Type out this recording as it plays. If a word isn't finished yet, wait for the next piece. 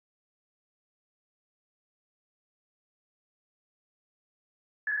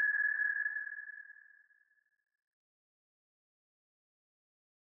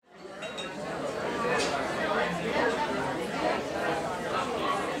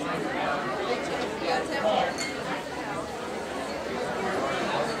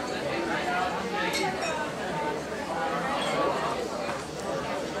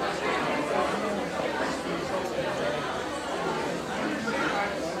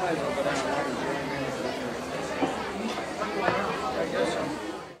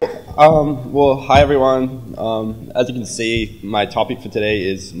Well, hi everyone. As you can see, my topic for today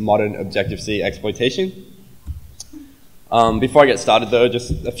is modern Objective-C exploitation. Before I get started though,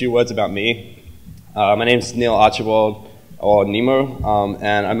 just a few words about me. My name is Archibald, or Nemo,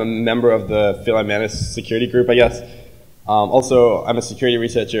 and I'm a member of the Phil Manus security group, I guess. Also, I'm a security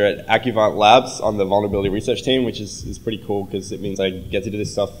researcher at Accuvant Labs on the vulnerability research team, which is pretty cool because it means I get to do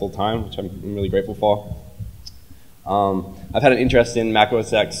this stuff full time, which I'm really grateful for. I've had an interest in Mac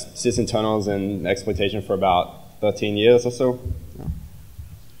OS X sysinternals and exploitation for about 13 years or so.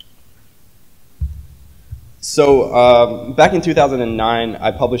 So back in 2009,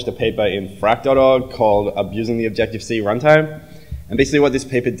 I published a paper in frac.org called Abusing the Objective-C Runtime. And basically what this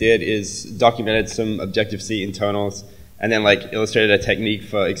paper did is documented some Objective-C internals and then illustrated a technique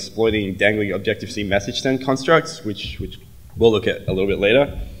for exploiting dangling Objective-C message send constructs, which we'll look at a little bit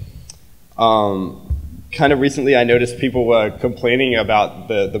later. Kind of recently, I noticed people were complaining about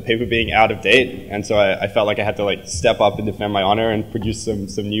the paper being out of date, and so I felt like I had to step up and defend my honor and produce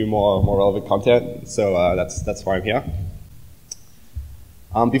some new, more relevant content. So that's why I'm here.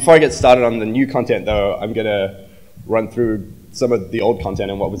 Before I get started on the new content, though, I'm gonna run through some of the old content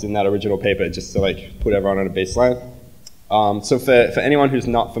and what was in that original paper, just to put everyone on a baseline. So for anyone who's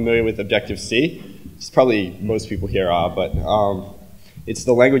not familiar with Objective-C, it's probably most people here are, but it's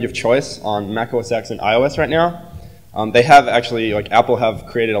the language of choice on Mac OS X and iOS right now. They have actually, Apple have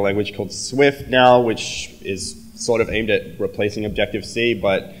created a language called Swift now, which is sort of aimed at replacing Objective-C,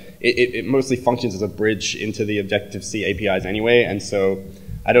 but it mostly functions as a bridge into the Objective-C APIs anyway, and so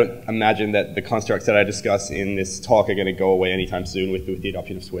I don't imagine that the constructs that I discuss in this talk are going to go away anytime soon with the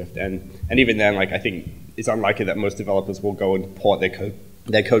adoption of Swift. And even then, I think it's unlikely that most developers will go and port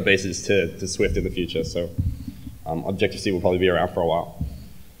their code bases to Swift in the future. So Objective-C will probably be around for a while.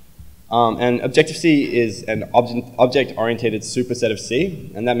 And Objective-C is an object-oriented superset of C,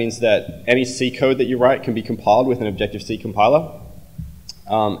 and that means that any C code that you write can be compiled with an Objective-C compiler.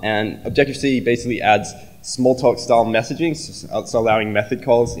 And Objective-C basically adds Smalltalk-style messaging, so allowing method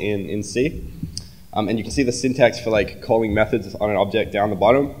calls in C. And you can see the syntax for calling methods on an object down the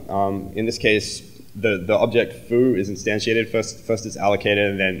bottom. In this case, the object foo is instantiated. First it's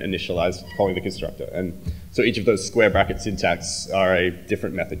allocated and then initialized, calling the constructor. And so each of those square bracket syntax are a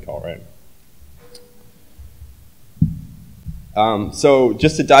different method call, right? So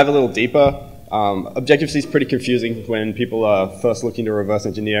just to dive a little deeper, Objective-C is pretty confusing when people are first looking to reverse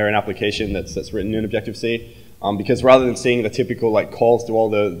engineer an application that's written in Objective-C. Because rather than seeing the typical calls to all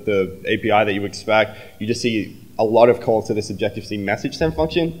the API that you expect, you just see a lot of calls to this Objective-C message send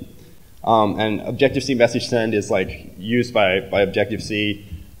function. And Objective-C message send is used by Objective-C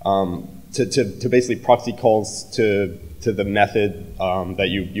to basically proxy calls to the method that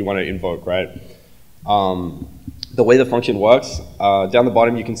you want to invoke, right? The way the function works, down the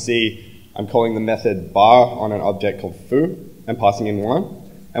bottom you can see I'm calling the method bar on an object called foo and passing in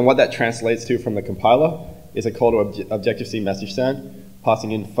 1. And what that translates to from the compiler is a call to Objective-C message send,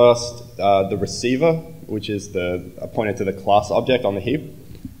 passing in first the receiver, which is a pointer to the class object on the heap,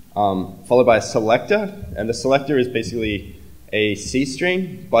 followed by a selector, and the selector is basically a C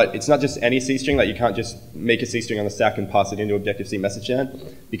string, but it's not just any C string. You can't just make a C string on the stack and pass it into Objective-C message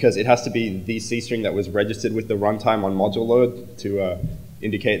send, because it has to be the C string that was registered with the runtime on module load to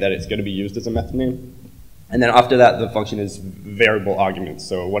indicate that it's going to be used as a method name. And then after that, the function is variable arguments,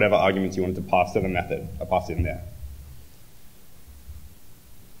 so whatever arguments you wanted to pass to the method are passed in there.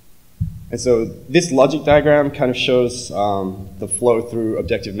 And so this logic diagram kind of shows the flow through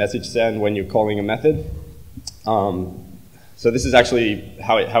Objective message send when you're calling a method. So this is actually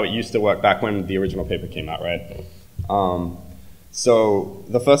how it used to work back when the original paper came out, right? So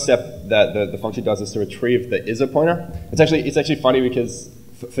the first step that the function does is to retrieve the is a pointer. It's actually funny because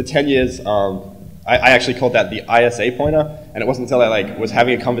for 10 years I actually called that the ISA pointer, and it wasn't until I was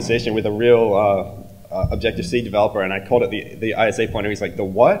having a conversation with a real Objective-C developer and I called it the ISA pointer. He's like, the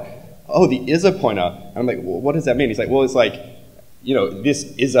what? Oh, the is a pointer. And I'm like, well, what does that mean? He's like, well, it's this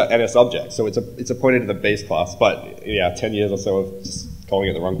is a NS object, so it's a pointer to the base class. But yeah, 10 years or so of just calling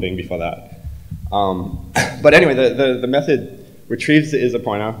it the wrong thing before that. But anyway, the method retrieves the is a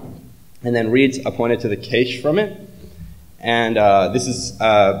pointer and then reads a pointer to the cache from it. And this is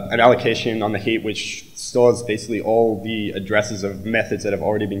an allocation on the heap which stores basically all the addresses of methods that have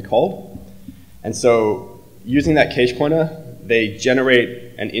already been called. And so using that cache pointer, they generate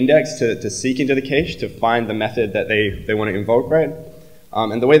an index to seek into the cache to find the method that they want to invoke, right?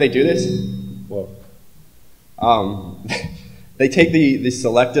 And the way they do this, they take the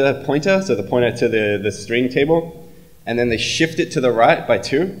selector pointer, so the pointer to the string table, and then they shift it to the right by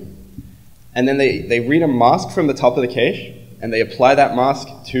 2. And then they read a mask from the top of the cache, and they apply that mask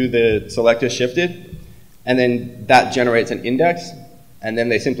to the selector shifted, and then that generates an index, and then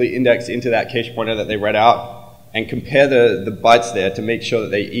they simply index into that cache pointer that they read out and compare the bytes there to make sure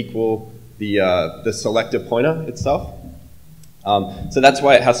that they equal the selector pointer itself. So that's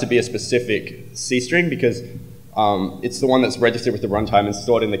why it has to be a specific C string, because it's the one that's registered with the runtime and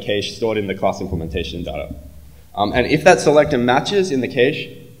stored in the cache, stored in the class implementation data. And if that selector matches in the cache,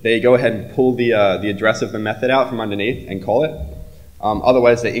 they go ahead and pull the address of the method out from underneath and call it.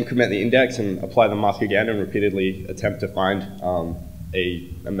 Otherwise, they increment the index and apply the mask again and repeatedly attempt to find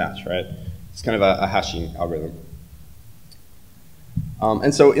a match, right? It's kind of a hashing algorithm.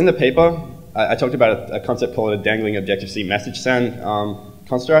 And so in the paper, I talked about a concept called a dangling Objective-C message send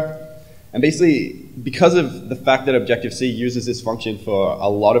construct. And basically, because of the fact that Objective-C uses this function for a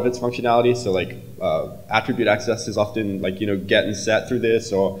lot of its functionality, so like attribute access is often like, get and set through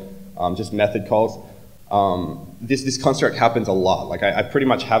this, or just method calls. This construct happens a lot. Like I pretty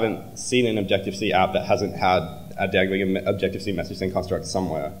much haven't seen an Objective-C app that hasn't had a dangling Objective-C message send construct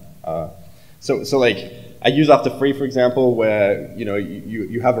somewhere. So like I use after free, for example, where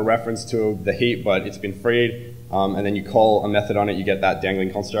you have a reference to the heap, but it's been freed, and then you call a method on it, you get that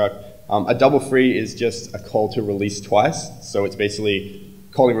dangling construct. A double free is just a call to release twice. So it's basically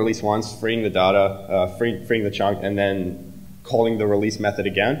calling release once, freeing the data, freeing the chunk, and then calling the release method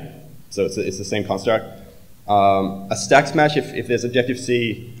again. So it's the same construct. A stack smash, if there's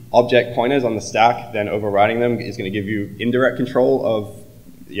Objective-C object pointers on the stack, then overriding them is going to give you indirect control of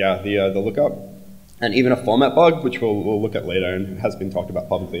the lookup. And even a format bug, which we'll look at later and has been talked about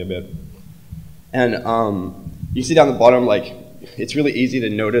publicly a bit. And you see down the bottom, like, it's really easy to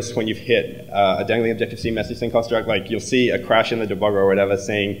notice when you've hit a dangling Objective-C message send construct. Like you'll see a crash in the debugger or whatever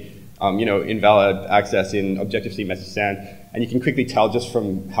saying, invalid access in Objective-C message send, and you can quickly tell just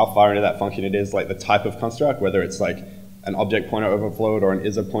from how far into that function it is, like the type of construct, whether it's like an object pointer overflowed or an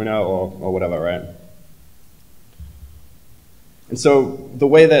is a pointer or whatever, right? And so the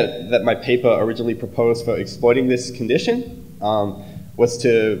way that my paper originally proposed for exploiting this condition was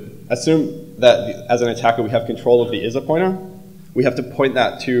to assume that as an attacker we have control of the is a pointer. We have to point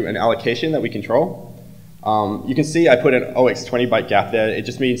that to an allocation that we control. You can see I put an OX 20 byte gap there. It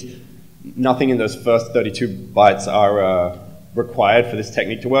just means nothing in those first 32 bytes are required for this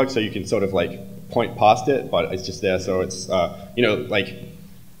technique to work, so you can sort of like point past it, but it's just there. So it's, like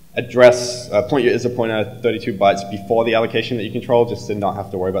address, point your is a pointer 32 bytes before the allocation that you control, just to not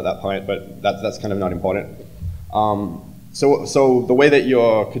have to worry about that point, but that's kind of not important. So the way that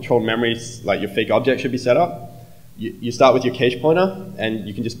your controlled memories, like your fake object, should be set up, you start with your cache pointer, and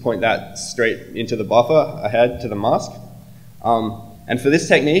you can just point that straight into the buffer ahead to the mask. And for this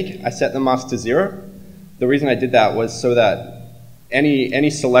technique, I set the mask to 0. The reason I did that was so that any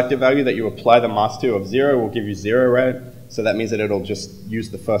selector value that you apply the mask to of 0 will give you 0, right? So that means that it'll just use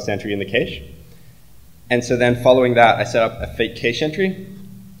the first entry in the cache. And so then following that, I set up a fake cache entry.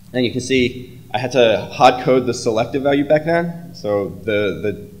 And you can see I had to hard code the selector value back then. So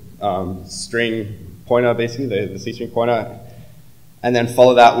the string pointer, basically, the C string pointer, and then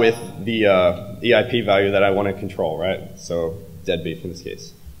follow that with the EIP value that I want to control, right? So deadbeef in this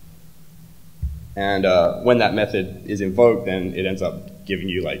case. And when that method is invoked, then it ends up giving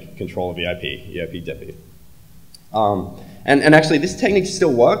you like control of EIP deadbeef. And actually, this technique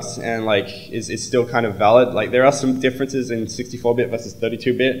still works and like is still kind of valid. Like there are some differences in 64-bit versus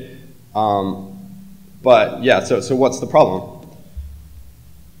 32-bit, but yeah. So what's the problem?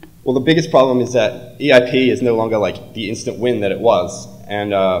 Well, the biggest problem is that EIP is no longer like the instant win that it was.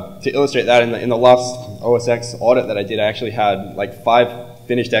 And to illustrate that, in the last OSX audit that I did, I actually had like 5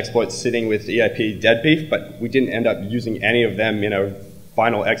 finished exploits sitting with EIP deadbeef, but we didn't end up using any of them in a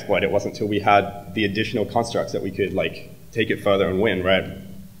final exploit. It wasn't until we had the additional constructs that we could like take it further and win, right?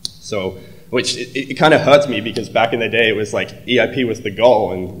 So, which it kind of hurts me because back in the day it was like EIP was the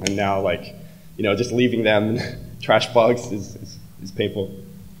goal, and now like, just leaving them trash bugs is painful.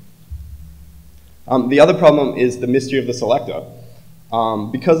 The other problem is the mystery of the selector.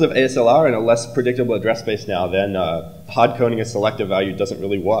 Because of ASLR and a less predictable address space now, then hard coding a selector value doesn't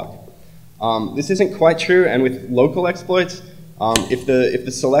really work. This isn't quite true, and with local exploits, if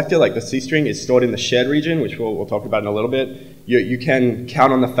the selector, like the C string, is stored in the shared region, which we'll talk about in a little bit, you can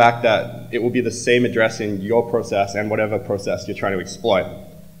count on the fact that it will be the same address in your process and whatever process you're trying to exploit.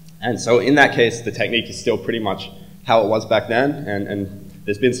 And so in that case, the technique is still pretty much how it was back then, and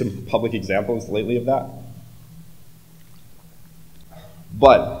there's been some public examples lately of that.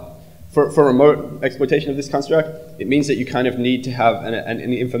 But for remote exploitation of this construct, it means that you kind of need to have an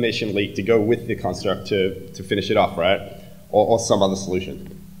information leak to go with the construct to finish it off, right? Or some other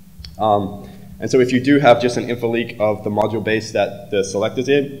solution. And And so if you do have just an info leak of the module base that the selector's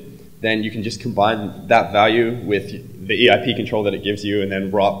in, then you can just combine that value with the EIP control that it gives you and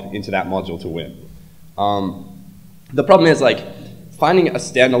then ROP into that module to win. The problem is, like, finding a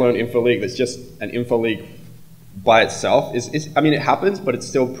standalone info leak that's just an info leak by itself I mean, it happens, but it's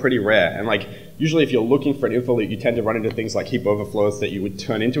still pretty rare. And like, usually if you're looking for an info leak, you tend to run into things like heap overflows that you would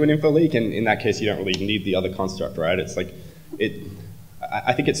turn into an info leak, and in that case, you don't really need the other construct, right? It's like,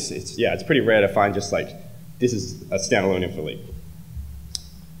 I think it's pretty rare to find just like, this is a standalone info leak.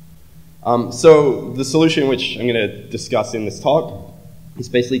 So the solution which I'm going to discuss in this talk is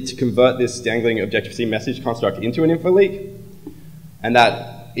basically to convert this dangling Objective-C message construct into an info leak, and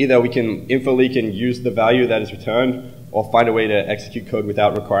that either we can info leak and use the value that is returned, or find a way to execute code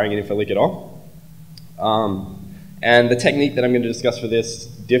without requiring an info leak at all. And the technique that I'm going to discuss for this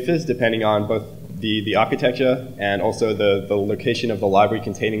differs depending on both the architecture and also the location of the library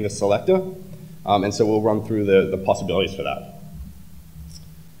containing the selector. And so we'll run through the possibilities for that.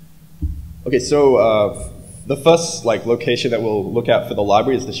 Okay, so the first location that we'll look at for the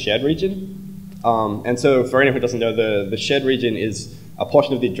library is the shared region. And so for anyone who doesn't know, the shared region is a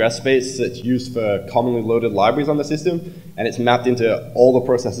portion of the address space that's used for commonly loaded libraries on the system, and it's mapped into all the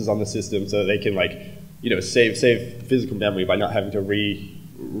processes on the system so that they can save physical memory by not having to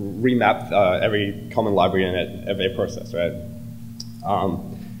remap every common library in it, every process, right?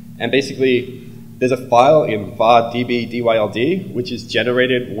 And basically, there's a file in var db dyld, which is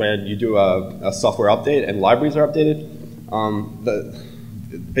generated when you do a software update and libraries are updated.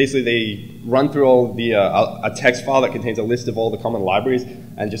 Basically, they run through all the a text file that contains a list of all the common libraries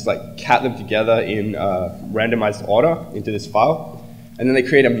and just cat them together in randomized order into this file. And then they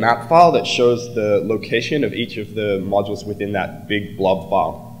create a map file that shows the location of each of the modules within that big blob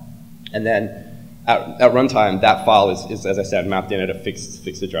file. And then at runtime, that file is, as I said, mapped in at a fixed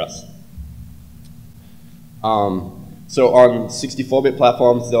address. So on 64-bit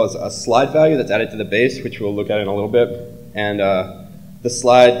platforms, there's a slide value that's added to the base, which we'll look at in a little bit. And the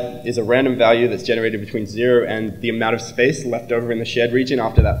slide is a random value that's generated between 0 and the amount of space left over in the shared region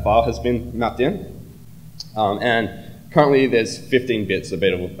after that file has been mapped in. And currently, there's 15 bits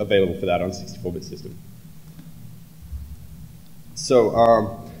available for that on a 64-bit system.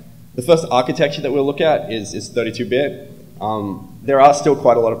 So the first architecture that we'll look at is 32-bit. There are still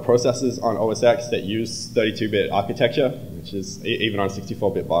quite a lot of processors on OS X that use 32-bit architecture, which is even on a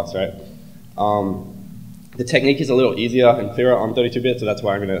 64-bit box, right? The technique is a little easier and clearer on 32-bit, so that's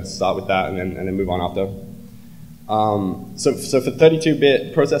why I'm going to start with that and then move on after. So for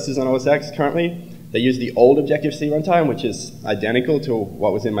 32-bit processors on OS X currently, they use the old Objective-C runtime, which is identical to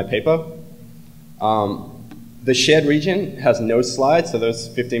what was in my paper. The shared region has no slides, so those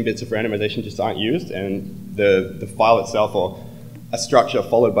 15 bits of randomization just aren't used, and the file itself, or a structure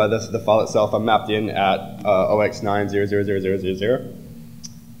followed by the file itself, are mapped in at OX9000000.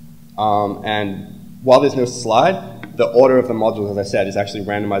 And while there's no slide, the order of the modules, as I said, is actually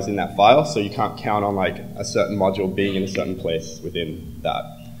randomized in that file, so you can't count on a certain module being in a certain place within that.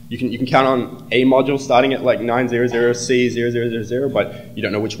 You can count on a module starting at 900C0000, but you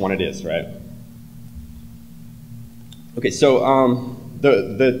don't know which one it is, right? Okay, so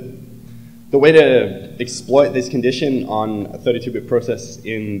the way to exploit this condition on a 32-bit process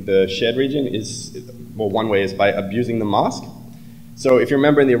in the shared region is, well, one way is by abusing the mask. So if you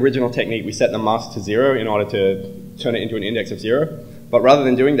remember in the original technique, we set the mask to 0 in order to turn it into an index of 0. But rather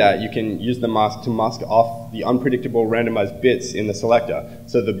than doing that, you can use the mask to mask off the unpredictable randomized bits in the selector.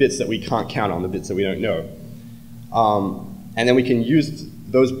 So the bits that we can't count on, the bits that we don't know. And then we can use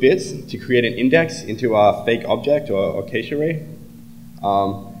those bits to create an index into our fake object or cache array.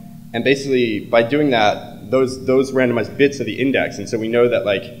 And basically, by doing that, those randomized bits are the index. And so we know that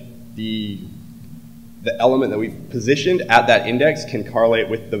the element that we've positioned at that index can correlate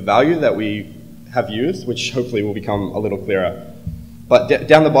with the value that we have used, which hopefully will become a little clearer. But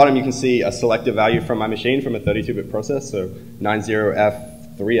down the bottom, you can see a selector value from my machine from a 32-bit process, so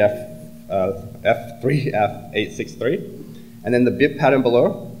 90F3F863. And then the bit pattern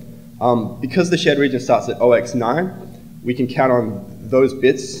below. Because the shared region starts at OX9, we can count on those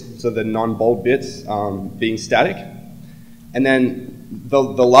bits, so the non-bold bits, being static. And then the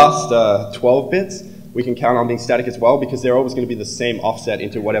last 12 bits, we can count on being static as well, because they're always going to be the same offset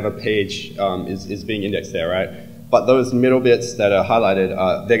into whatever page is being indexed there, right? But those middle bits that are highlighted,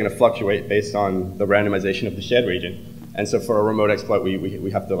 they're going to fluctuate based on the randomization of the shared region. And so for a remote exploit,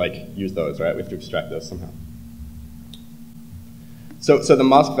 we have to use those, right? We have to extract those somehow. So the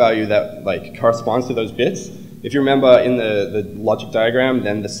mask value that corresponds to those bits, if you remember in the logic diagram,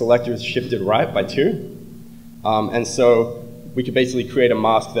 then the selector is shifted right by 2. And so we could basically create a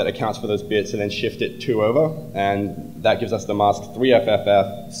mask that accounts for those bits and then shift it 2 over, and that gives us the mask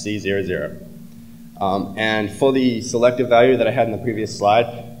 3FFFC00. And for the selective value that I had in the previous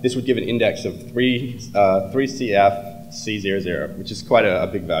slide, this would give an index of 3CFC00, which is quite a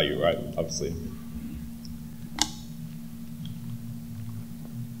big value, right, obviously.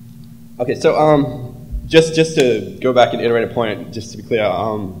 Okay, so just to go back and iterate a point, just to be clear,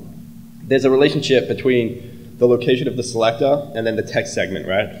 there's a relationship between the location of the selector and then the text segment,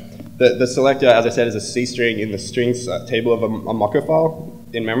 right? The selector, as I said, is a C string in the strings table of a Mocha file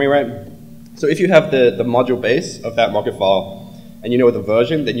in memory, right? So if you have the module base of that Mocha file and you know the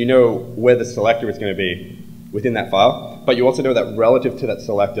version, then you know where the selector is going to be within that file. But you also know that relative to that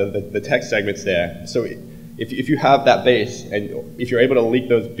selector, the text segment's there. So if you have that base and if you're able to leak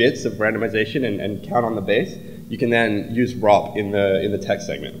those bits of randomization and count on the base, you can then use ROP in the text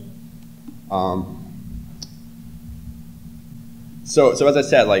segment. So as I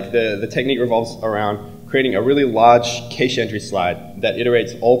said, like the technique revolves around creating a really large cache entry slide that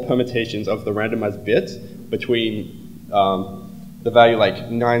iterates all permutations of the randomized bits between the value like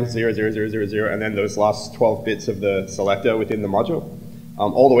 90000 and then those last 12 bits of the selector within the module,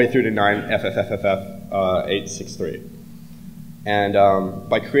 all the way through to 9FFFF863. And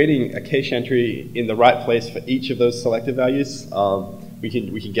by creating a cache entry in the right place for each of those selector values, we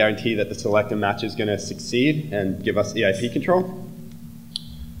can guarantee that the selector match is going to succeed and give us EIP control.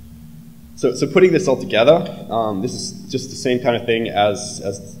 So putting this all together, this is just the same kind of thing as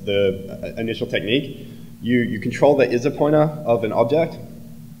the initial technique. You control the ISA pointer of an object,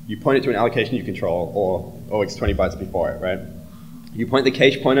 you point it to an allocation you control, or OX 20 bytes before it, right? You point the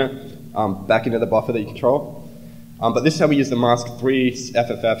cache pointer back into the buffer that you control. But this time we use the mask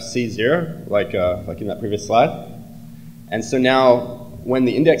 3FFFC0, like in that previous slide. And so now, when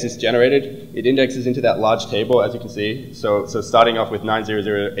the index is generated, it indexes into that large table, as you can see. So starting off with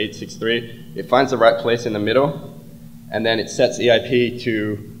 9000863, it finds the right place in the middle, and then it sets EIP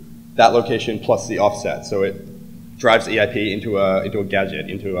to that location plus the offset. So it drives EIP into a gadget,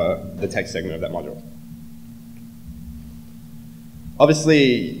 into the text segment of that module. Obviously,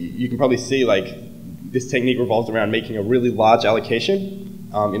 you can probably see like this technique revolves around making a really large allocation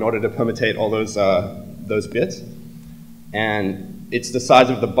in order to permutate all those bits. And it's the size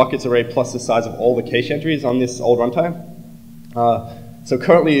of the buckets array plus the size of all the cache entries on this old runtime. So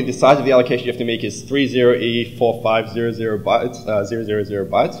currently, the size of the allocation you have to make is 30E4500 bytes, 000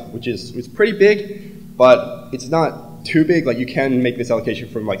 bytes, which is pretty big, but it's not too big. Like you can make this allocation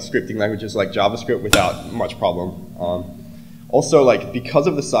from like scripting languages like JavaScript without much problem. Also, like because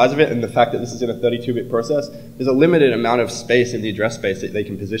of the size of it and the fact that this is in a 32-bit process, there's a limited amount of space in the address space that they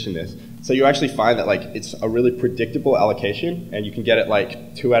can position this. So you actually find that like it's a really predictable allocation, and you can get it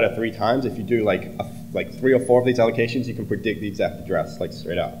like 2 out of 3 times. If you do like 3 or 4 of these allocations, you can predict the exact address like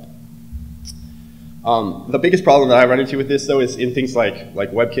straight out. The biggest problem that I run into with this though is in things like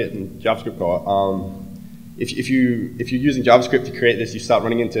WebKit and JavaScript core. If you're using JavaScript to create this, you start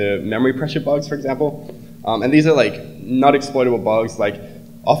running into memory pressure bugs, for example. And these are like not exploitable bugs, like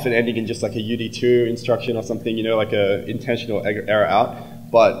often ending in just like a UD2 instruction or something, you know, like a intentional error out.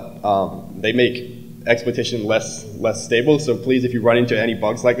 But they make exploitation less stable. So please, if you run into any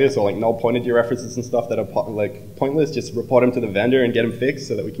bugs like this or like null pointer dereferences and stuff that are like pointless, just report them to the vendor and get them fixed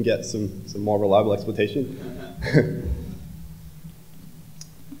so that we can get some more reliable exploitation.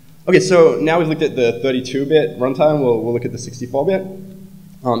 Okay, so now we've looked at the 32-bit runtime. We'll look at the 64-bit.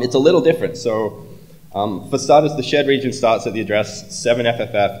 It's a little different. So for starters, the shared region starts at the address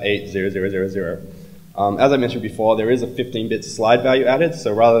 7FFF80000. As I mentioned before, there is a 15-bit slide value added,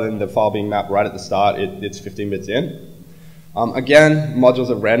 so rather than the file being mapped right at the start, it's 15 bits in. Again,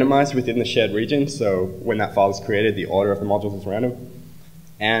 modules are randomized within the shared region, so when that file is created, the order of the modules is random.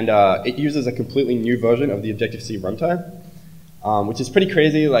 And it uses a completely new version of the Objective-C runtime, which is pretty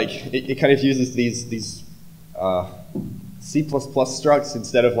crazy. Like, it kind of uses these C++ structs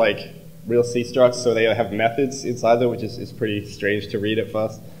instead of like real C structs, so they have methods inside them, which is pretty strange to read at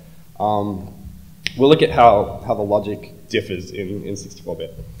first. We'll look at how the logic differs in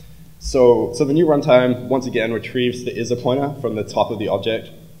 64-bit. So the new runtime, once again, retrieves the ISA pointer from the top of the object,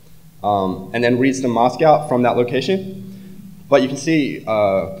 and then reads the mask out from that location. But you can see,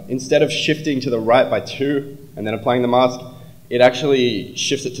 instead of shifting to the right by 2 and then applying the mask, it actually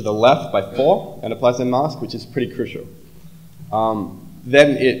shifts it to the left by 4 and applies the mask, which is pretty crucial.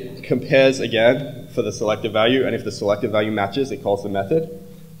 Then it compares again for the selective value, and if the selective value matches, it calls the method.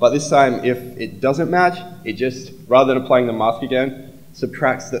 But this time, if it doesn't match, it just, rather than applying the mask again,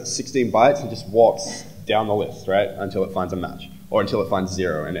 subtracts the 16 bytes and just walks down the list, right, until it finds a match, or until it finds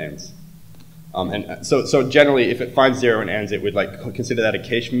 0 and ends. So generally, if it finds 0 and ends, it would like consider that a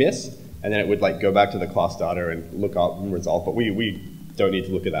cache miss, and then it would like go back to the class data and look up and resolve. But we don't need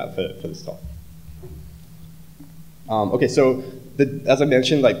to look at that for this talk. Okay, so as I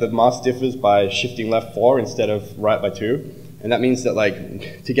mentioned, like the mask differs by shifting left 4 instead of right by 2, and that means that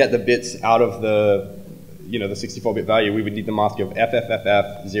like to get the bits out of the the 64-bit value, we would need the mask of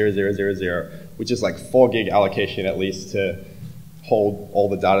FFFF0000, which is like 4 gig allocation at least to hold all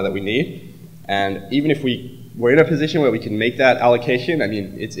the data that we need. And even if we're in a position where we can make that allocation, I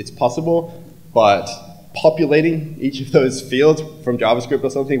mean, it's possible, but populating each of those fields from JavaScript or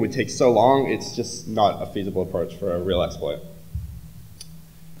something would take so long, it's just not a feasible approach for a real exploit.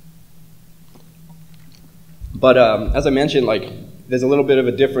 But as I mentioned, like there's a little bit of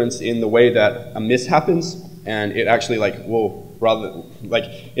a difference in the way that a miss happens, and it actually like will rather like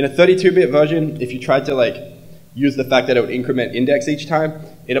in a 32-bit version, if you tried to like use the fact that it would increment index each time,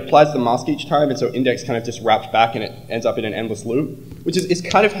 it applies the mask each time, and so index kind of just wraps back and it ends up in an endless loop, which is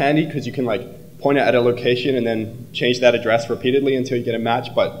kind of handy because you can like point it at a location and then change that address repeatedly until you get a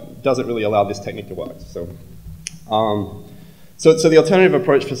match, but doesn't really allow this technique to work. So the alternative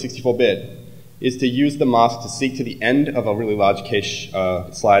approach for 64-bit is to use the mask to seek to the end of a really large cache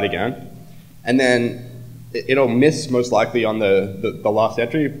slide again, and then it'll miss most likely on the last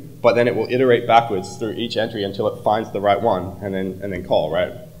entry, but then it will iterate backwards through each entry until it finds the right one, and then call,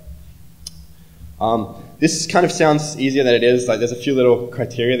 right? This kind of sounds easier than it is. Like there's a few little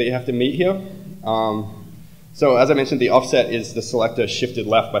criteria that you have to meet here. So as I mentioned, the offset is the selector shifted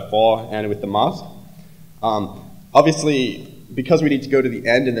left by 4 and with the mask. Obviously, because we need to go to the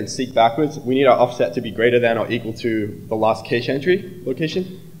end and then seek backwards, we need our offset to be greater than or equal to the last cache entry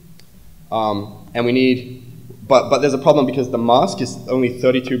location. And we need, but there's a problem because the mask is only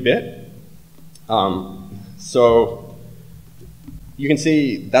 32-bit. So you can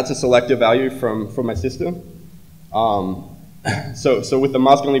see that's a selector value from my system. So with the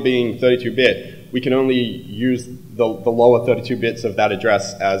mask only being 32-bit, we can only use the lower 32 bits of that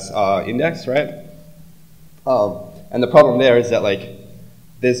address as index, right? And the problem there is that like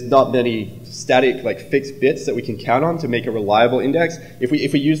there's not many static like fixed bits that we can count on to make a reliable index. If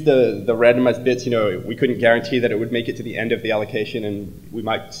we use the randomized bits, we couldn't guarantee that it would make it to the end of the allocation, and we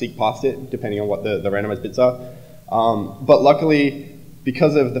might seek past it depending on what the randomized bits are. But luckily,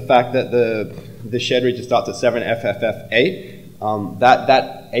 because of the fact that the shared region starts at 7FFF8,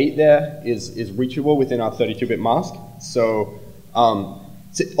 that 8 there is reachable within our 32-bit mask. So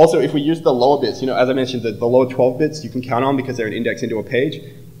also, if we use the lower bits, as I mentioned, the lower 12 bits you can count on because they're an index into a page,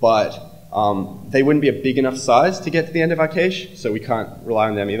 but they wouldn't be a big enough size to get to the end of our cache, so we can't rely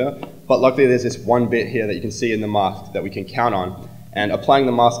on them either. But luckily, there's this 1 bit here that you can see in the mask that we can count on, and applying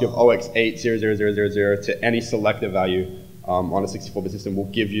the mask of 0x8000000 to any selector value on a 64-bit system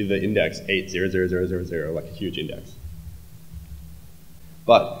will give you the index 8000000, like a huge index.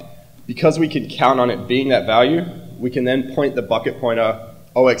 But because we can count on it being that value, we can then point the bucket pointer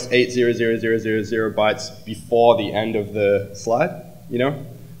 0x8000000 bytes before the end of the slide,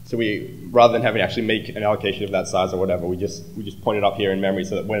 So rather than having to actually make an allocation of that size or whatever, we just point it up here in memory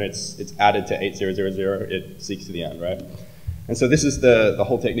so that when it's added to 8000, it seeks to the end, right? And so this is the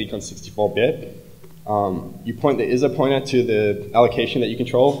whole technique on 64-bit. You point the ISA pointer to the allocation that you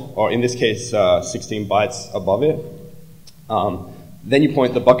control, or in this case, 16 bytes above it. Then you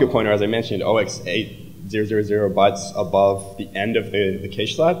point the bucket pointer, as I mentioned, 0x80000 bytes above the end of the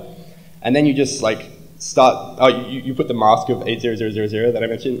cache slide, and then you just like you put the mask of 80000 that I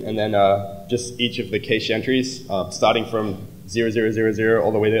mentioned, and then just each of the cache entries starting from 0000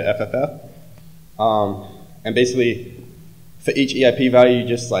 all the way to FFF, and basically for each EIP value you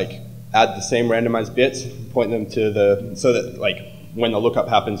just like add the same randomized bits, point them to so that like when the lookup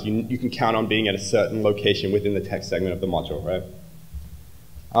happens you can count on being at a certain location within the text segment of the module, right?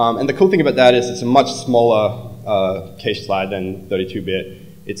 And the cool thing about that is it's a much smaller cache slide than 32-bit.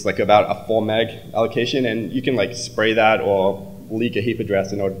 It's like about a 4 meg allocation, and you can like spray that or leak a heap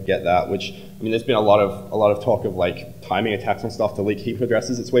address in order to get that. Which I mean, there's been a lot of talk of like timing attacks and stuff to leak heap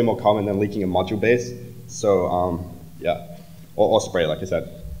addresses. It's way more common than leaking a module base. So yeah, or spray, like I said.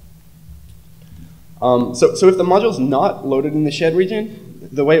 So if the module's not loaded in the shared region,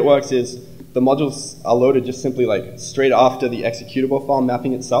 the way it works is the modules are loaded just simply like straight after the executable file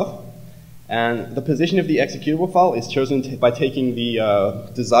mapping itself. And the position of the executable file is chosen by taking the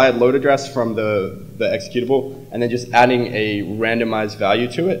desired load address from the executable and then just adding a randomized value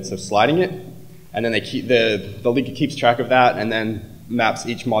to it, so sliding it. And then the linker keeps track of that and then maps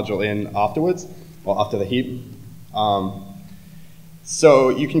each module in afterwards, or after the heap. So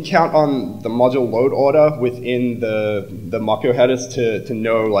you can count on the module load order within the Mako headers to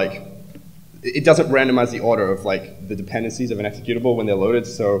know like it doesn't randomize the order of like the dependencies of an executable when they're loaded,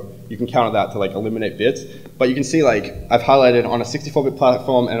 so you can count on that to like eliminate bits. But you can see like I've highlighted on a 64-bit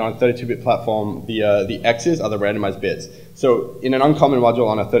platform and on a 32-bit platform, the X's are the randomized bits. So in an uncommon module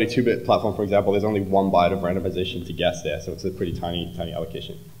on a 32-bit platform, for example, there's only 1 byte of randomization to guess there, so it's a pretty tiny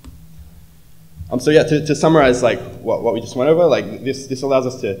allocation. So yeah, to summarize like what we just went over, like this allows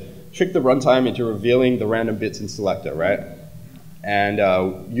us to trick the runtime into revealing the random bits in selector, right? And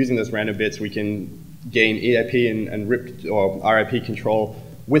using those random bits, we can gain EIP and RIP or RIP control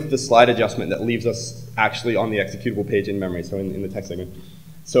with the slide adjustment that leaves us actually on the executable page in memory, so in the text segment.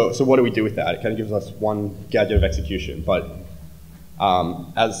 So what do we do with that? It kind of gives us one gadget of execution, but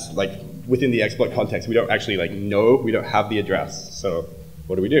as like within the exploit context, we don't actually like know, we don't have the address. So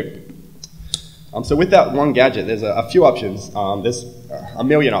what do we do? So with that one gadget, there's a few options. There's a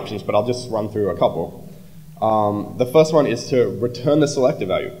million options, but I'll just run through a couple. The first one is to return the selector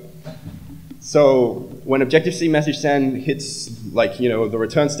value. So when Objective-C message send hits like the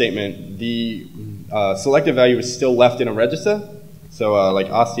return statement, the selector value is still left in a register. So like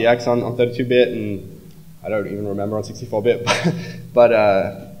RCX on 32-bit, and I don't even remember on 64-bit. but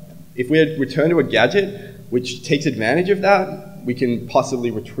if we had returned to a gadget which takes advantage of that, we can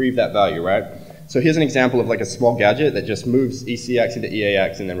possibly retrieve that value, right? So here's an example of like a small gadget that just moves ECX into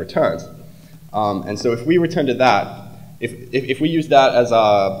EAX and then returns. And so if we return to that, if we use that as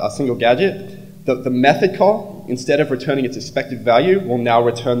a single gadget, the method call, instead of returning its expected value, will now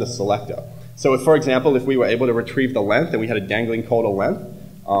return the selector. So if, for example, if we were able to retrieve the length and we had a dangling call to length,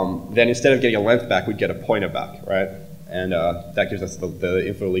 then instead of getting a length back, we'd get a pointer back, right? And that gives us the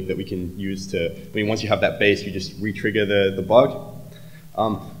info leak that we can use to, once you have that base, you just re-trigger the bug.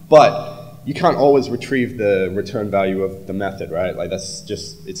 But you can't always retrieve the return value of the method, right? Like that's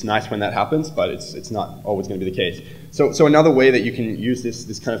just, it's nice when that happens, but it's not always going to be the case. So another way that you can use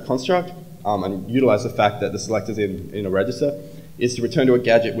this kind of construct and utilize the fact that the selector's in a register is to return to a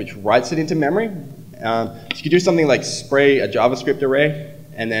gadget which writes it into memory. So you could do something like spray a JavaScript array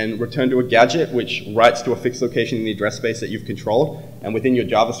and then return to a gadget which writes to a fixed location in the address space that you've controlled, and within your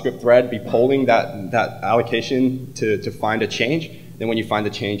JavaScript thread be polling that allocation to find a change. Then when you find the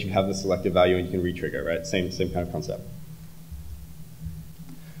change, you have the selector value and you can re-trigger, right? Same kind of concept.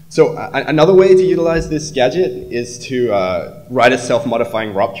 So another way to utilize this gadget is to write a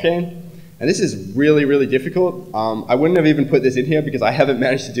self-modifying ROP chain. And this is really, really difficult. I wouldn't have even put this in here because I haven't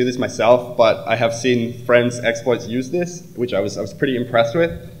managed to do this myself, but I have seen friends' exploits use this, which I was pretty impressed with.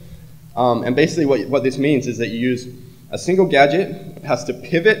 And basically what this means is that you use a single gadget, has to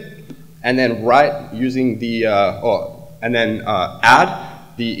pivot, and then write using the, and then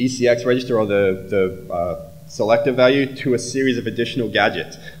add the ECX register or the selector value to a series of additional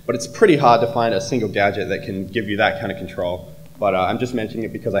gadgets. But it's pretty hard to find a single gadget that can give you that kind of control. But I'm just mentioning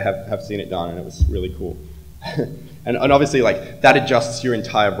it because I have seen it done and it was really cool. and obviously like that adjusts your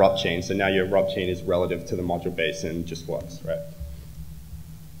entire ROP chain, so now your ROP chain is relative to the module base and just works, right?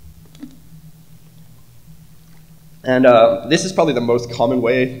 And this is probably the most common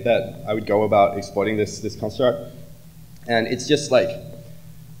way that I would go about exploiting this construct. And it's just like,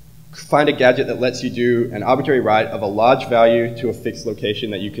 find a gadget that lets you do an arbitrary write of a large value to a fixed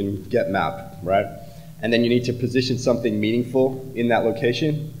location that you can get mapped, right? And then you need to position something meaningful in that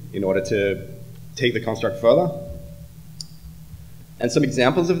location in order to take the construct further. And some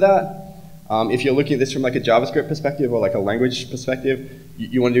examples of that, if you're looking at this from like a JavaScript perspective or like a language perspective,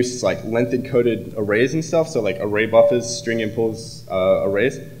 you want to do like length encoded arrays and stuff, so like array buffers, string impulse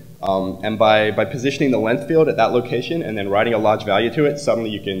arrays. And by positioning the length field at that location and then writing a large value to it, suddenly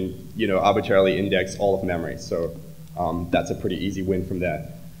you can arbitrarily index all of memory. So that's a pretty easy win from there.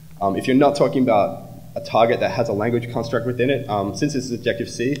 If you're not talking about a target that has a language construct within it, since this is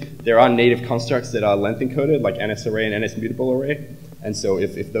Objective-C, there are native constructs that are length encoded, like NSArray and NSMutableArray. And so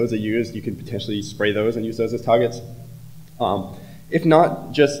if those are used, you can potentially spray those and use those as targets. If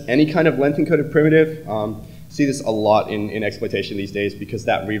not, just any kind of length encoded primitive. See this a lot in exploitation these days because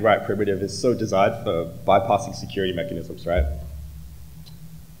that read-write primitive is so designed for bypassing security mechanisms, right?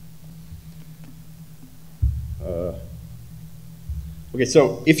 Okay,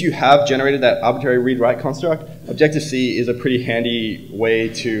 so if you have generated that arbitrary read-write construct, Objective-C is a pretty handy way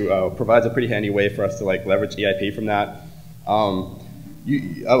to, provides a pretty handy way for us to like leverage EIP from that.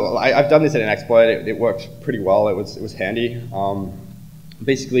 I've done this in an exploit, it worked pretty well, it was handy.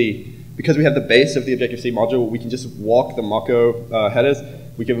 Basically, because we have the base of the Objective-C module, we can just walk the Mocko headers,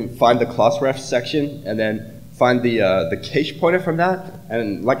 we can find the class ref section, and then find the cache pointer from that,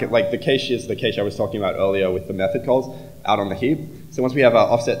 and like the cache is the cache I was talking about earlier with the method calls out on the heap. So once we have our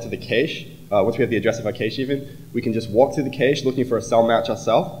offset to the cache, once we have the address of our cache even, we can just walk through the cache looking for a cell match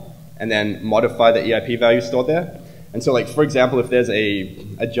ourselves, and then modify the EIP value stored there. And so, like, for example, if there's a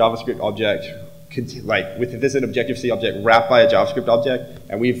JavaScript object, if there's an Objective-C object wrapped by a JavaScript object,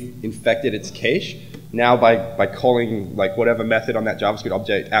 and we've infected its cache, now by calling like whatever method on that JavaScript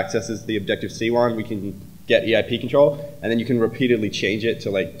object accesses the Objective-C one, we can get EIP control, and then you can repeatedly change it to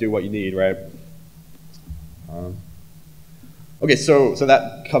like do what you need, right? Okay, so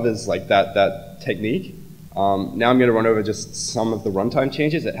that covers like that technique. Now I'm going to run over just some of the runtime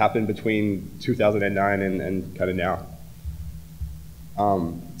changes that happened between 2009 and kind of now.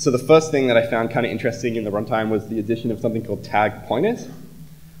 So the first thing that I found kind of interesting in the runtime was the addition of something called tag pointers.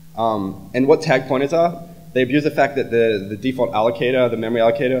 And what tag pointers are, they abuse the fact that the default allocator, the memory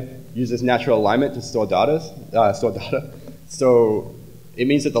allocator, uses natural alignment to store data. So it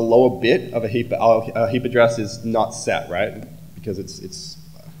means that the lower bit of a heap address is not set, right? Because it's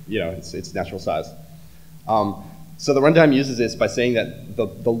natural size. So the runtime uses this by saying that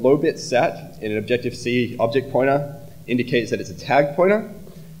the low bit set in an Objective-C object pointer indicates that it's a tag pointer,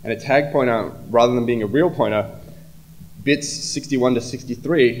 and a tag pointer, rather than being a real pointer, bits 61 to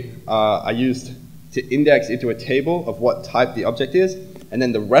 63 are used to index into a table of what type the object is, and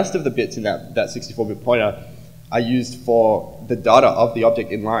then the rest of the bits in that 64-bit pointer are used for the data of the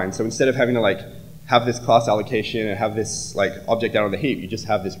object in line. So instead of having to like have this class allocation and have this like object out on the heap, you just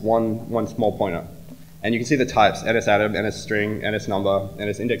have this one small pointer. And you can see the types: NSAtom, NSString, NSNumber,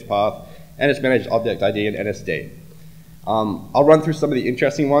 NSIndexPath, NSManaged object ID, and NSDate. I'll run through some of the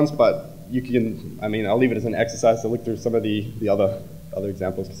interesting ones, but you can, I'll leave it as an exercise to look through some of the other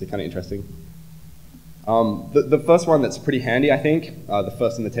examples because they're kind of interesting. The first one that's pretty handy, I think, the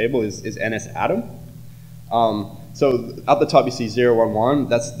first in the table is NSAtom. So at the top you see 011,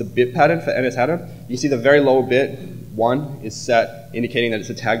 that's the bit pattern for NSAtom. You see the very low bit, 1, is set indicating that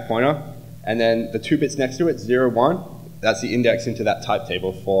it's a tag pointer, and then the 2 bits next to it, 01, that's the index into that type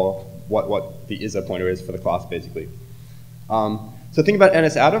table for what the ISA pointer is for the class, basically. So think about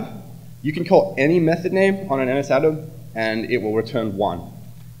NSAtom. You can call any method name on an NSAtom, and it will return 1.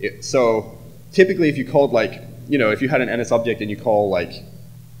 So typically, if you called if you had an NS object and you call like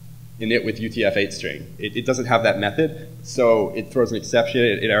init with UTF-8 string, it doesn't have that method, so it throws an exception,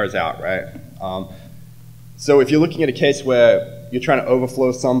 it errors out, right? So if you're looking at a case where you're trying to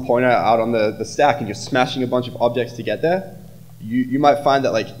overflow some pointer out on the stack and you're smashing a bunch of objects to get there, you might find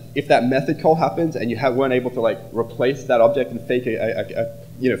that like if that method call happens and you weren't able to like replace that object and fake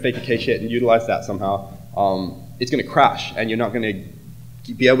a cache hit and utilize that somehow, it's going to crash and you're not going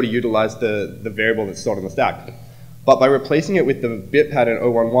to be able to utilize the variable that's stored on the stack. But by replacing it with the bit pattern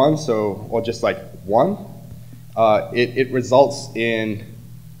 011, or just like 1, it results in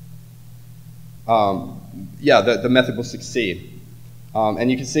the method will succeed.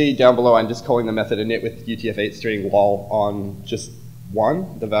 And you can see down below, I'm just calling the method init with UTF-8 string while on just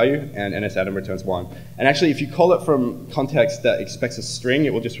 1, the value, and NSAtom returns 1. And actually, if you call it from context that expects a string,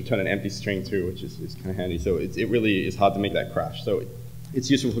 it will just return an empty string too, which is kind of handy. So it really is hard to make that crash. So it's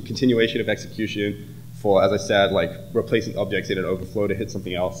useful for continuation of execution, for, as I said, like replacing objects in an overflow to hit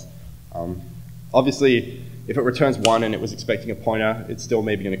something else. Obviously, if it returns 1 and it was expecting a pointer, it's still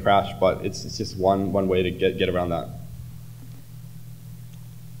maybe going to crash, but it's just one way to get around that.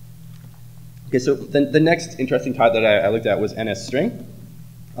 Okay, so the next interesting type that I looked at was NSString.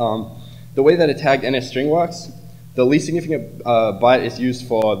 The way that a tagged NSString works, the least significant byte is used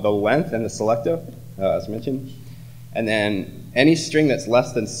for the length and the selector, as mentioned. And then any string that's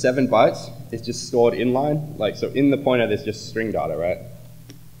less than 7 bytes is just stored inline. Like, so in the pointer, there's just string data, right?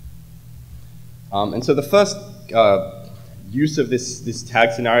 And so the first use of this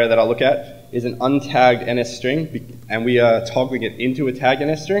tag scenario that I'll look at is an untagged NSString, and we are toggling it into a tagged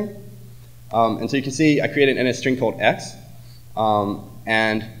NSString. And so you can see I created an NS string called X,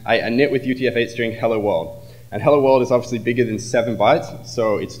 and I init with UTF-8 string hello world. And hello world is obviously bigger than 7 bytes,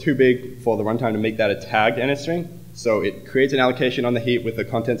 so it's too big for the runtime to make that a tagged NS string. So it creates an allocation on the heap with the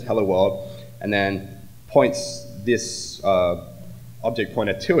contents hello world, and then points this object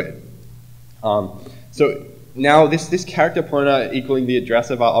pointer to it. So now this character pointer equaling the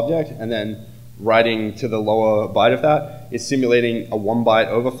address of our object, and then writing to the lower byte of that is simulating a 1-byte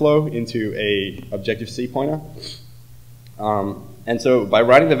overflow into a Objective-C pointer. And so by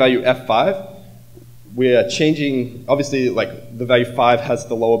writing the value F5, we're changing, obviously, like the value 5 has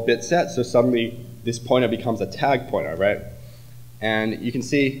the lower bit set, so suddenly this pointer becomes a tag pointer, right? And you can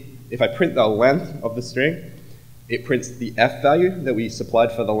see if I print the length of the string, it prints the F value that we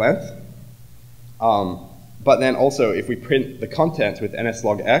supplied for the length. But then also, if we print the contents with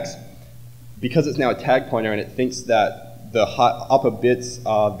NSLog X, because it's now a tag pointer and it thinks that the upper bits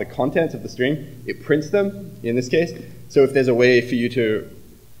are the contents of the string, it prints them in this case. So if there's a way for you to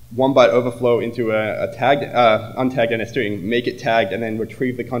one byte overflow into a tagged, untagged NS string, make it tagged, and then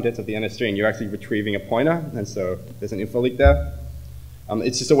retrieve the contents of the NS string, you're actually retrieving a pointer, and so there's an info leak there.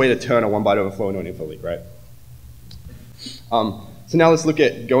 It's just a way to turn a one byte overflow into an info leak, right? So now let's look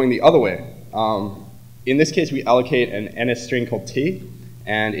at going the other way. In this case, we allocate an NS string called T,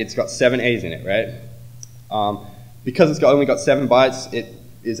 and it's got 7 A's in it, right? Because it's only got 7 bytes, it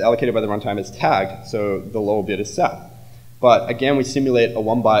is allocated by the runtime as tagged, so the lower bit is set. But again, we simulate a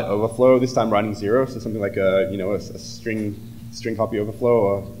 1 byte overflow, this time writing 0, so something like a string copy overflow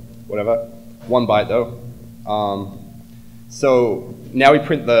or whatever. 1 byte though. So now we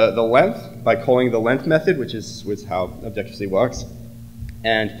print the length by calling the length method, which is how Objective-C works.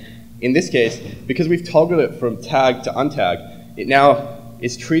 And in this case, because we've toggled it from tag to untag, it now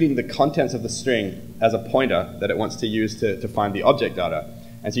is treating the contents of the string as a pointer that it wants to use to find the object data.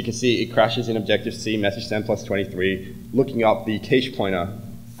 As you can see, it crashes in Objective-C message send plus 23, looking up the cache pointer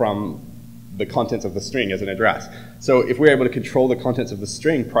from the contents of the string as an address. So if we're able to control the contents of the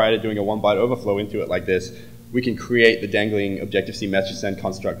string prior to doing a 1 byte overflow into it like this, we can create the dangling Objective-C message send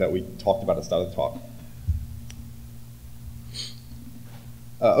construct that we talked about at the start of the talk.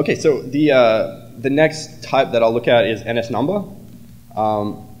 Okay, so the next type that I'll look at is NS number.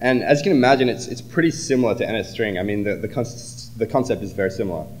 And as you can imagine, it's pretty similar to NS string. I mean, the concept is very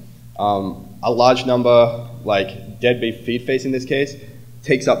similar. A large number, like deadbeef feed face in this case,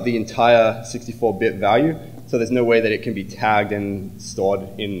 takes up the entire 64-bit value, so there's no way that it can be tagged and stored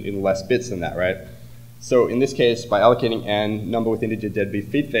in less bits than that, right? So in this case, by allocating n number with integer deadbeef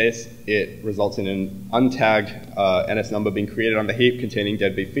feed face, it results in an untagged NS number being created on the heap containing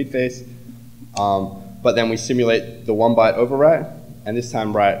deadbeef feed face. But then we simulate the 1 byte overwrite, and this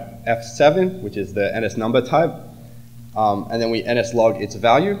time write F7, which is the NS number type. And then we NS log its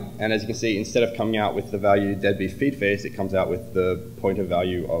value, and as you can see, instead of coming out with the value deadbeef feed face, it comes out with the pointer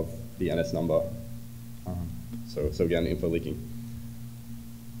value of the NS number. So again, info leaking.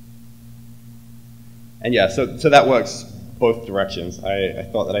 And yeah, so that works both directions. I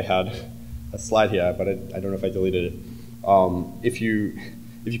thought that I had a slide here, but I don't know if I deleted it. If you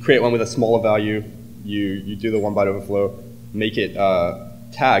create one with a smaller value, you do the 1 byte overflow, make it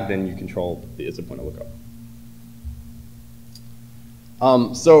tagged, then you control the is a pointer lookup.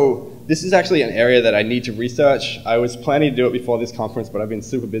 So this is actually an area that I need to research. I was planning to do it before this conference, but I've been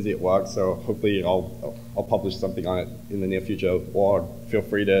super busy at work, so hopefully I'll publish something on it in the near future, or feel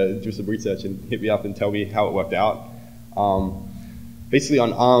free to do some research and hit me up and tell me how it worked out. Basically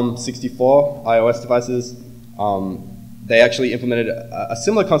on ARM64 iOS devices, they actually implemented a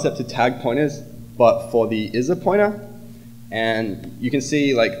similar concept to tag pointers, but for the is a pointer. And you can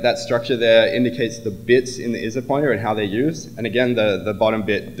see like that structure there indicates the bits in the is a pointer and how they're used. And again, the bottom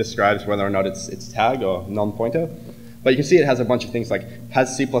bit describes whether or not it's tagged or non-pointer. But you can see it has a bunch of things like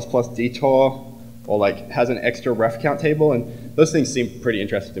has C++ detour, or like has an extra ref count table, and those things seem pretty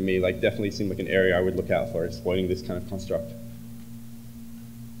interesting to me. Like definitely seem like an area I would look out for exploiting this kind of construct.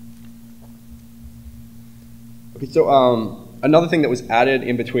 Okay, so another thing that was added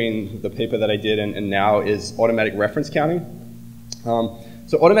in between the paper that I did and now is automatic reference counting.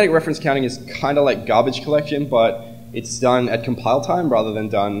 So automatic reference counting is kind of like garbage collection, but it's done at compile time rather than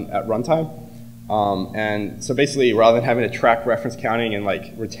done at runtime. And so basically, rather than having to track reference counting and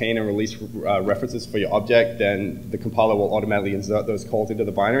like retain and release references for your object, then the compiler will automatically insert those calls into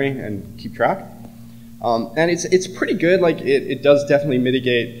the binary and keep track. And it's pretty good. Like it does definitely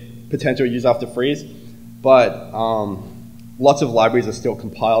mitigate potential use after freeze, but lots of libraries are still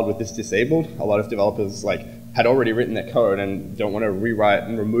compiled with this disabled. A lot of developers like had already written that code and don't want to rewrite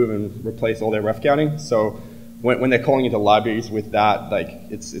and remove and replace all their ref counting. So when they're calling into libraries with that, like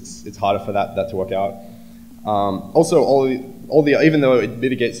it's harder for that to work out. Also, even though it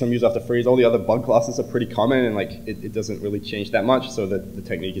mitigates some use after freeze, all the other bug classes are pretty common, and like it doesn't really change that much. So the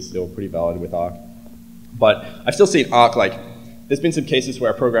technique is still pretty valid with Arc. But I've still seen Arc like. There's been some cases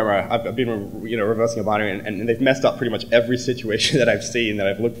where a programmer, I've been reversing a binary, and they've messed up pretty much every situation that I've seen that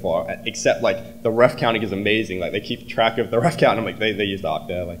I've looked for, except like the ref counting is amazing. Like they keep track of the ref count, and I'm like, they used Arc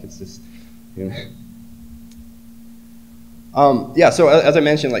there. Like it's just, yeah, so as I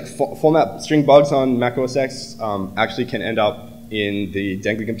mentioned, like format string bugs on Mac OS X actually can end up in the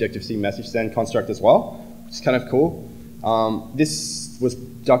dangling Objective-C message send construct as well, which is kind of cool. This was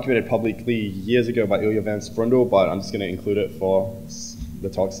documented publicly years ago by Ilya van Sprundel, but I'm just going to include it for the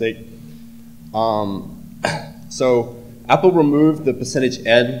talk's sake. So Apple removed the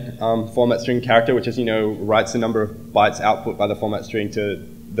 %n format string character, which, as you know, writes the number of bytes output by the format string to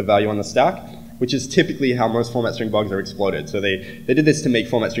the value on the stack, which is typically how most format string bugs are exploited. So they did this to make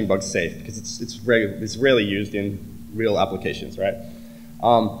format string bugs safe, because it's rarely used in real applications, right?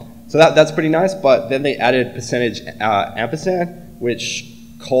 So that's pretty nice, but then they added percentage ampersand, which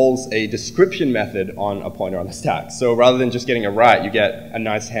calls a description method on a pointer on the stack. So rather than just getting a write, you get a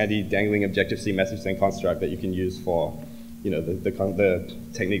nice handy dangling Objective-C message send construct that you can use for the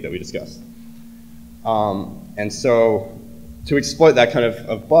technique that we discussed. And so to exploit that kind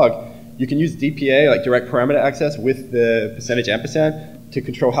of bug, you can use DPA, like direct parameter access, with the percentage ampersand to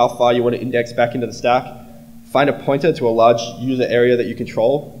control how far you want to index back into the stack. Find a pointer to a large user area that you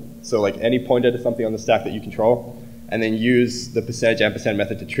control, so like any pointer to something on the stack that you control, and then use the percentage ampersand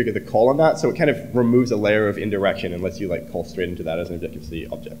method to trigger the call on that. So it kind of removes a layer of indirection and lets you like call straight into that as an Objective-C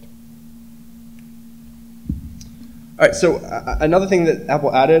object. All right, so another thing that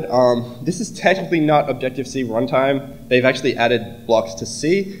Apple added, this is technically not Objective-C runtime. They've actually added blocks to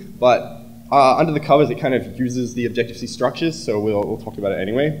C, but under the covers it kind of uses the Objective-C structures, so we'll talk about it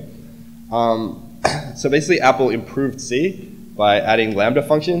anyway. So basically Apple improved C by adding lambda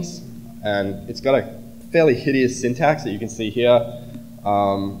functions, and it's got a fairly hideous syntax that you can see here.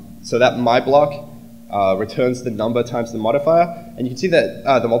 So that my block returns the number times the modifier, and you can see that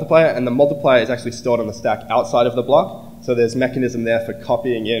the multiplier is actually stored on the stack outside of the block. So there's mechanism there for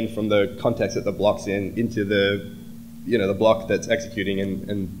copying in from the context that the block's in into the the block that's executing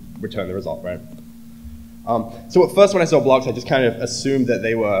and return the result, right? So at first when I saw blocks, I just kind of assumed that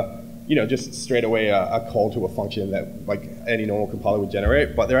they were just straight away a call to a function that like any normal compiler would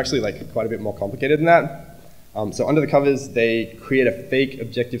generate, but they're actually like quite a bit more complicated than that. So under the covers, they create a fake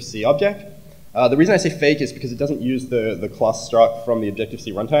Objective-C object. The reason I say fake is because it doesn't use the class struct from the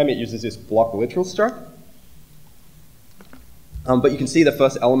Objective-C runtime. It uses this block literal struct. But you can see the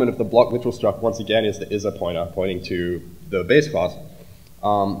first element of the block literal struct, once again, is the is-a pointer pointing to the base class.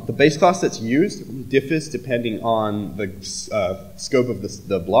 The base class that's used differs depending on the scope of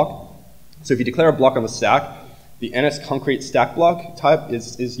the block. So if you declare a block on the stack, the NS concrete stack block type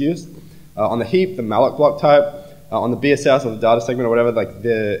is used. On the heap, the malloc block type. On the BSS or the data segment or whatever, like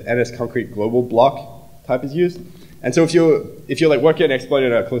the NS concrete global block type is used. And so if you're like working on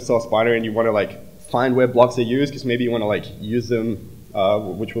exploiting a closed source binary and you want to like find where blocks are used, because maybe you want to like use them,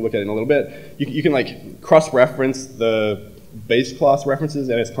 which we'll look at in a little bit, you can like cross-reference the base class references,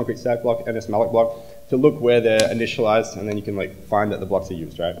 NS concrete stack block, NS malloc block, to look where they're initialized, and then you can like find that the blocks are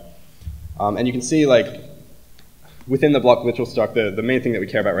used, right? And you can see like within the block literal struct, the main thing that we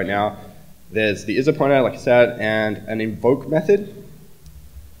care about right now, there's the is-a pointer, like I said, and an invoke method.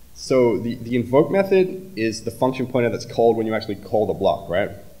 So the invoke method is the function pointer that's called when you actually call the block,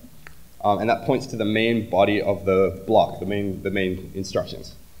 right? And that points to the main body of the block, the main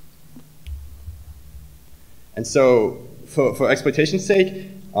instructions. And so for exploitation's sake,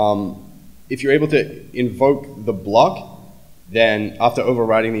 if you're able to invoke the block, then after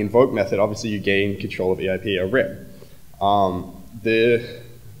overriding the invoke method, obviously you gain control of EIP or RIP.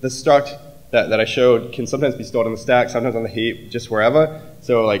 The struct that I showed can sometimes be stored on the stack, sometimes on the heap, just wherever.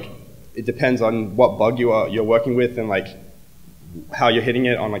 So like it depends on what bug you're working with and like how you're hitting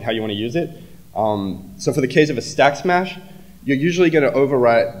it on like how you want to use it. So for the case of a stack smash, you're usually going to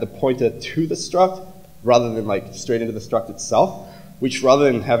overwrite the pointer to the struct rather than like straight into the struct itself, which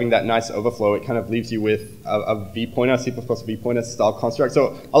rather than having that nice overflow, it kind of leaves you with a V pointer, C++ V pointer style construct.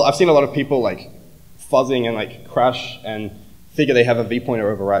 So I've seen a lot of people like fuzzing and like crash and figure they have a V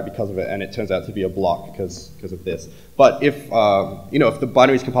pointer overwrite because of it, and it turns out to be a block because of this. But if if the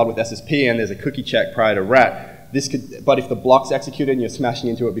binary is compiled with SSP and there's a cookie check prior to rat, this could. But if the block's executed and you're smashing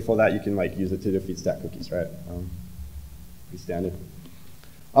into it before that, you can like use it to defeat stack cookies, right? Pretty standard.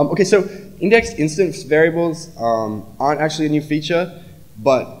 Okay, so indexed instance variables aren't actually a new feature,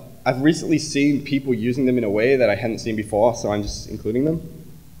 but I've recently seen people using them in a way that I hadn't seen before, so I'm just including them.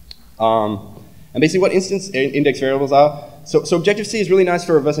 And basically what index variables are, so Objective-C is really nice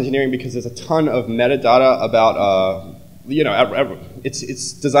for reverse engineering because there's a ton of metadata about,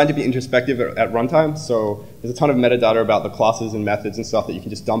 it's designed to be introspective at runtime, so there's a ton of metadata about the classes and methods and stuff that you can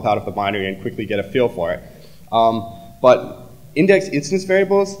just dump out of the binary and quickly get a feel for it. But indexed instance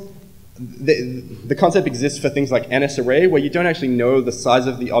variables, the concept exists for things like NSArray, where you don't actually know the size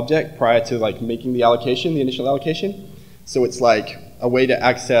of the object prior to like making the allocation, the initial allocation. So it's like a way to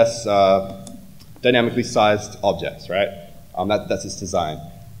access dynamically sized objects, right? That's its design.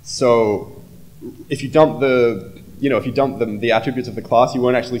 So if you dump the attributes of the class, you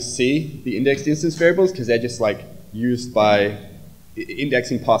won't actually see the indexed instance variables because they're just like used by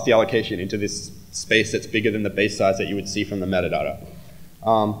indexing past the allocation into this space that's bigger than the base size that you would see from the metadata.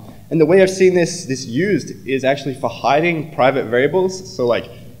 And the way I've seen this used is actually for hiding private variables. So like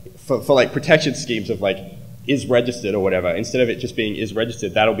for like protection schemes of like is registered or whatever, instead of it just being is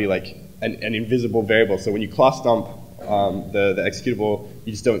registered, that'll be like an invisible variable. So when you class dump the executable,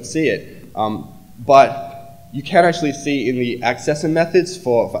 you just don't see it. But you can actually see in the accessor methods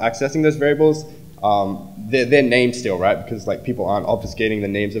for accessing those variables, they're named still, right? Because like people aren't obfuscating the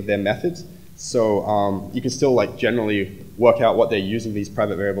names of their methods. So you can still like generally work out what they're using these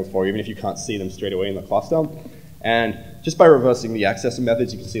private variables for, even if you can't see them straight away in the cluster. And just by reversing the accessor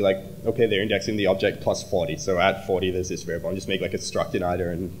methods, you can see like, okay, they're indexing the object plus 40. So at 40, there's this variable. And just make like a struct in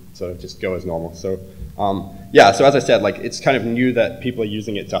iter and sort of just go as normal. So yeah, so as I said, like it's kind of new that people are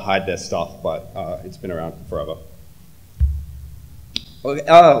using it to hide their stuff, but it's been around forever. Okay,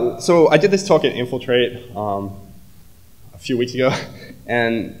 so I did this talk at Infiltrate a few weeks ago.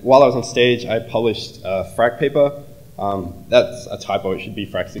 And while I was on stage, I published a FRAC paper. That's a typo. It should be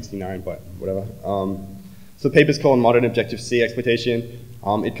FRAC 69, but whatever. So the paper's called Modern Objective-C Exploitation.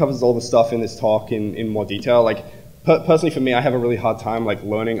 It covers all the stuff in this talk in more detail. Like, personally for me, I have a really hard time like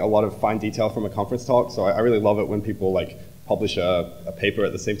learning a lot of fine detail from a conference talk. So I really love it when people like publish a paper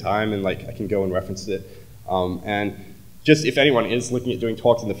at the same time and like I can go and reference it. And just if anyone is looking at doing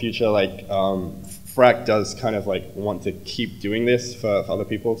talks in the future, like FRAC does kind of like want to keep doing this for other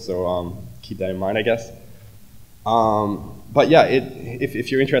people. So keep that in mind, I guess. But yeah,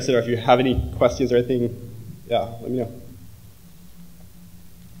 if you're interested or if you have any questions or anything, yeah, let me know.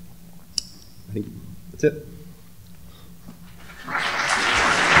 I think that's it.